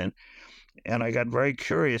Madison, and I got very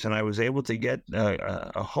curious, and I was able to get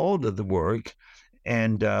a hold of the work.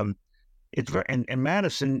 And and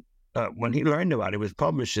Madison, when he learned about it, was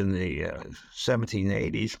published in the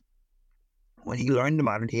 1780s. When he learned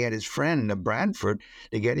about it, he had his friend Bradford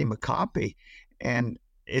to get him a copy. And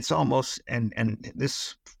it's almost, and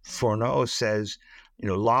this Fourneau says,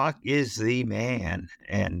 Locke is the man,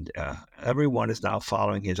 and everyone is now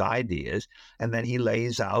following his ideas. And then he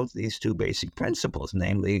lays out these 2 basic principles,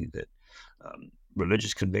 namely that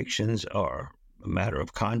religious convictions are a matter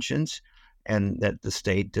of conscience, and that the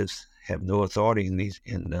state does have no authority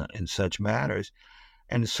in such matters.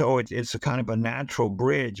 And so it's a kind of a natural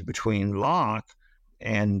bridge between Locke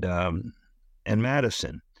and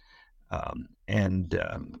Madison.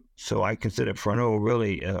 So I consider Fresno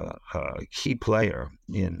really a key player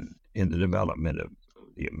in the development of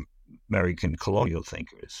the American colonial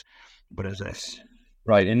thinkers. But as I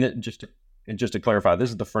right, and just to clarify, this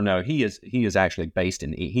is the Fresno. He is actually based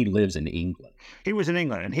he lives in England. He was in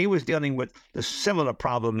England, and he was dealing with the similar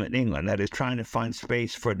problem in England, that is trying to find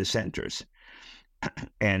space for dissenters.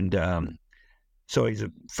 And so he's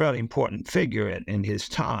a fairly important figure in his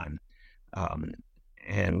time.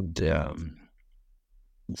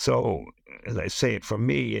 So, as I say, for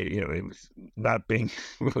me, it was not being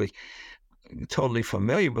really totally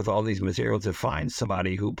familiar with all these materials to find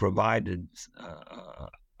somebody who provided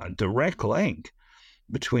a direct link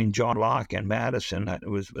between John Locke and Madison. It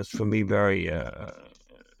was for me very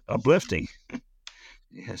uplifting.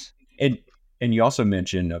 Yes. And you also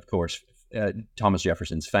mentioned, of course, Thomas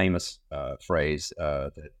Jefferson's famous phrase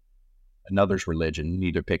that another's religion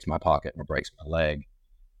neither picks my pocket nor breaks my leg.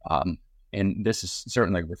 And this is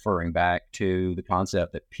certainly referring back to the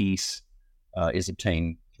concept that peace is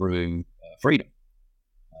obtained through freedom.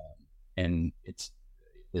 And it's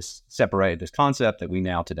this concept that we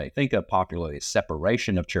now today think of popularly as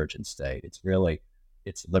separation of church and state. It's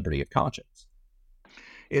liberty of conscience.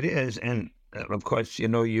 It is. And of course,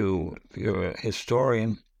 you're a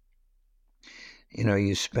historian.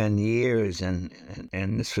 You spend years, and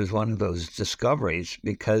this was one of those discoveries,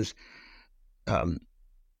 because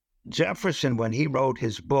Jefferson, when he wrote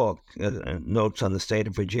his book, Notes on the State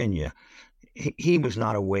of Virginia, he was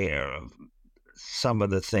not aware of some of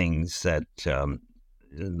the things that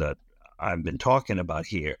I've been talking about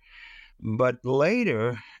here. But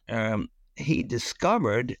later, he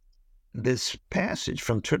discovered this passage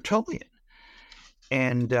from Tertullian,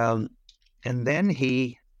 and then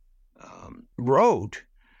he wrote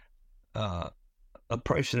a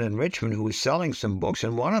person in Richmond who was selling some books,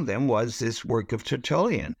 and one of them was this work of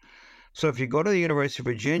Tertullian. So if you go to the University of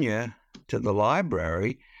Virginia, to the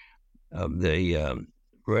library, the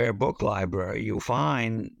Rare Book Library, you'll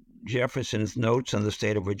find Jefferson's Notes on the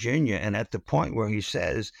State of Virginia, and at the point where he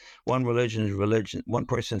says one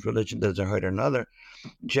person's religion doesn't hurt another,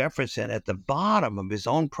 Jefferson, at the bottom of his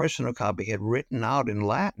own personal copy, had written out in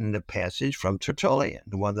Latin the passage from Tertullian,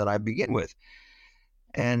 the one that I begin with.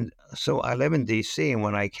 And so I live in D.C., and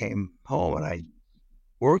when I came home and I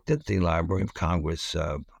worked at the Library of Congress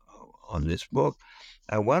on this book,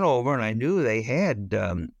 I went over and I knew they had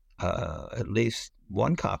at least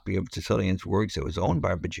one copy of Tertullian's works that was owned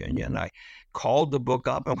by Virginia, and I called the book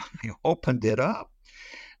up, and when I opened it up,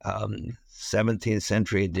 17th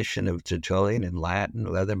century edition of Tertullian in Latin,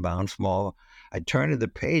 leather-bound, small. I turned to the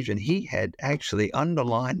page, and he had actually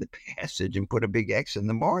underlined the passage and put a big X in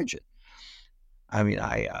the margin. I mean,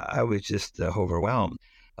 I was just overwhelmed.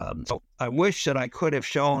 So I wish that I could have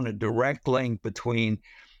shown a direct link between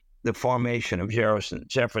the formation of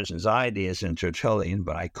Jefferson's ideas and Tertullian,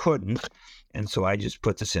 but I couldn't, and so I just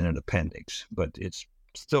put this in an appendix. But it's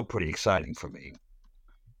still pretty exciting for me.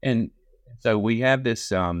 And so we have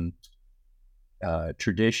this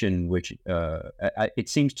tradition, which it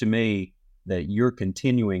seems to me that you're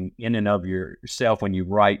continuing in and of yourself when you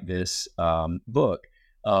write this book,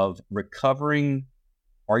 of recovering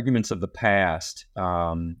arguments of the past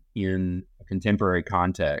in a contemporary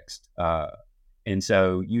context. And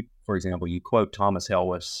so you, for example, you quote Thomas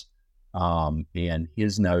Helwys and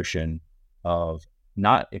his notion of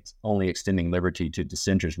not only extending liberty to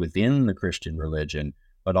dissenters within the Christian religion,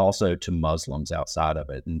 but also to Muslims outside of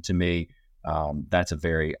it. And to me, that's a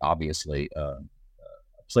very obviously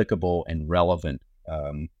applicable and relevant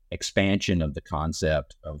expansion of the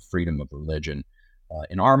concept of freedom of religion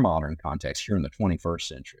in our modern context here in the 21st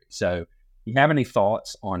century. So you have any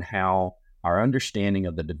thoughts on how our understanding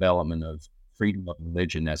of the development of freedom of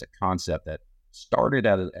religion as a concept that started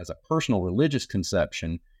as a personal religious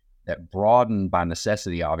conception that broadened by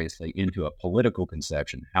necessity, obviously, into a political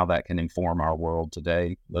conception, how that can inform our world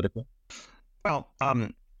today politically? Well,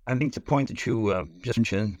 I think the point that you just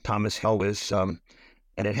mentioned, Thomas Helwys,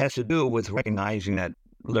 and it has to do with recognizing that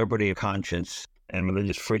liberty of conscience and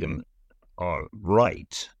religious freedom are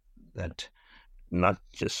rights, that not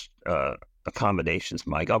just accommodations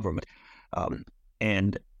by government.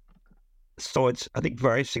 And so it's, I think,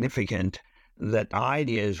 very significant that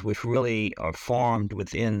ideas which really are formed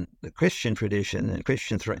within the Christian tradition and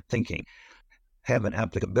Christian thinking have an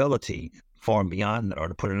applicability far beyond that. Or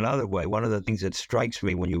to put it another way, one of the things that strikes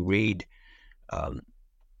me when you read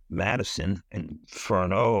Madison and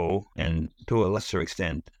Fresno, and to a lesser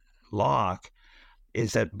extent Locke,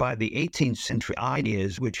 is that by the 18th century,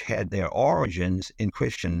 ideas which had their origins in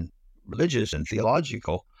Christian religious and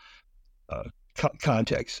theological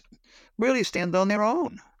contexts really stand on their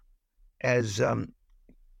own as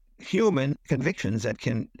human convictions that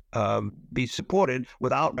can be supported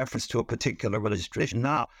without reference to a particular religious tradition.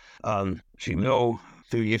 Now, as you know, a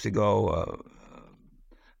few years ago,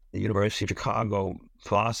 the University of Chicago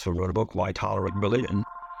philosopher wrote a book, Why Tolerate Religion?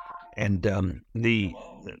 And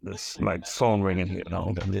this my phone ringing here.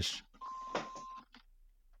 No, let me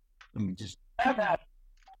just.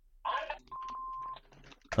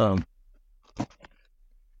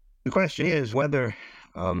 The question is whether,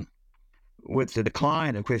 with the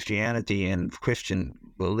decline of Christianity and Christian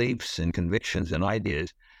beliefs and convictions and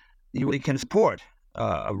ideas, you really can support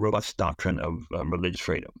a robust doctrine of religious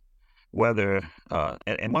freedom. Whether,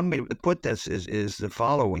 and one way to put this is the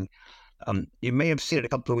following. You may have seen it a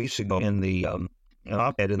couple of weeks ago in an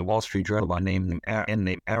op-ed in the Wall Street Journal by named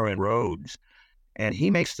Aaron Rhodes, and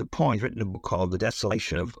he makes the point, he's written a book called The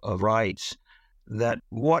Desolation of Rights, that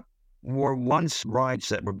what were once rights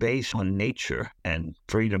that were based on nature, and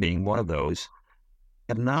freedom being one of those,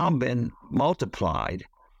 have now been multiplied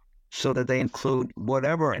so that they include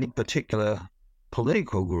whatever any particular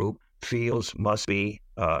political group feels must be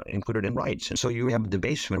included in rights. And so you have a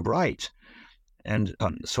debasement of rights. And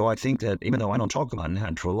so I think that even though I don't talk about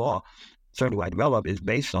natural law, certainly what I develop is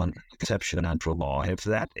based on the conception of natural law. And if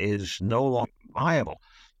that is no longer viable,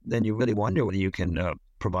 then you really wonder whether you can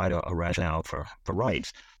provide a rationale for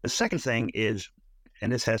rights. The second thing is,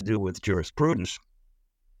 and this has to do with jurisprudence,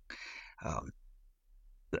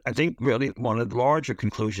 I think really one of the larger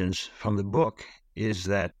conclusions from the book is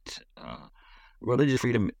that religious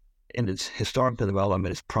freedom in its historical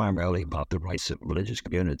development is primarily about the rights of religious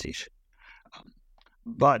communities.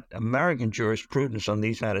 But American jurisprudence on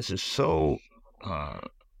these matters is so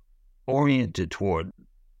oriented toward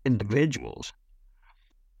individuals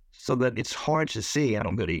so that it's hard to see. I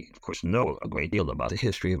don't really, of course, know a great deal about the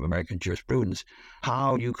history of American jurisprudence,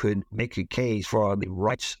 how you could make a case for the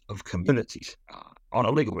rights of communities on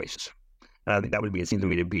a legal basis. And I think that would be, it seems to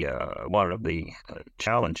me to be one of the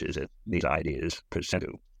challenges that these ideas present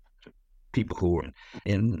to people who are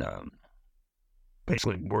in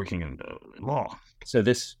basically working in law. So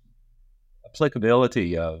this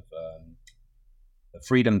applicability of the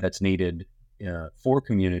freedom that's needed for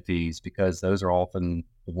communities, because those are often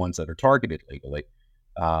the ones that are targeted legally,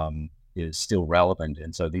 is still relevant.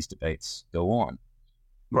 And so these debates go on.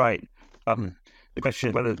 Right. The question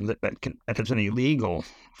is whether that has any legal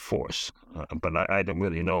force, but I don't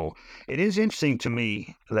really know. It is interesting to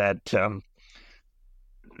me that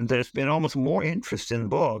there's been almost more interest in the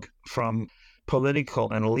book from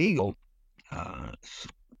political and legal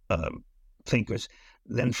thinkers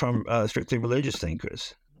than from strictly religious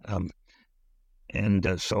thinkers.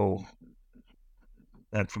 So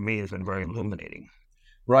that for me has been very illuminating.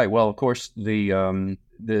 Right. Well, of course,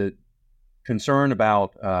 the concern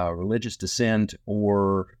about religious dissent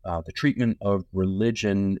or the treatment of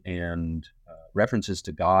religion and references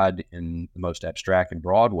to God in the most abstract and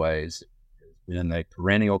broad ways has been a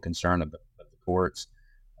perennial concern of the courts.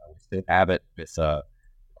 With Abbott, with the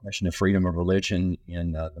question of freedom of religion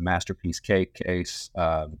in the Masterpiece Cake case,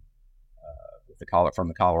 from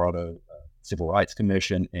the Colorado Civil Rights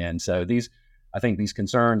Commission. And so I think these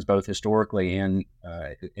concerns, both historically and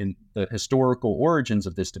in the historical origins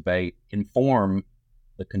of this debate, inform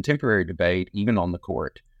the contemporary debate, even on the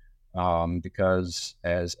court. Because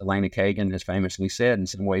as Elena Kagan has famously said, in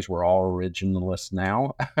some ways we're all originalists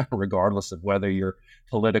now, regardless of whether your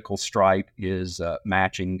political stripe is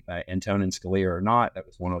matching Antonin Scalia or not. That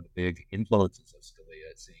was one of the big influences of Scalia,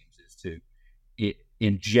 it seems, is to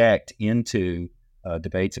inject into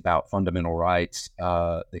debates about fundamental rights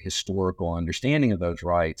the historical understanding of those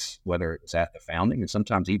rights, whether it was at the founding or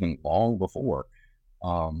sometimes even long before.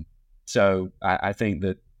 So I think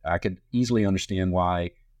that I could easily understand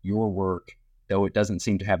why your work, though it doesn't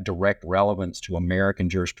seem to have direct relevance to American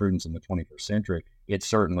jurisprudence in the 21st century, it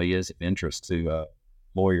certainly is of interest to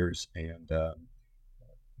lawyers and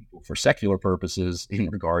people for secular purposes in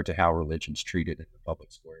regard to how religion's treated in the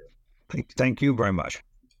public square. Thank you very much.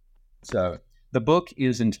 So the book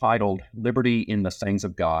is entitled Liberty in the Things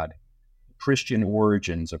of God, Christian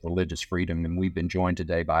Origins of Religious Freedom, and we've been joined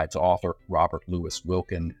today by its author, Robert Louis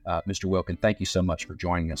Wilken. Mr. Wilken, thank you so much for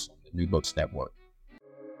joining us on the New Books Network.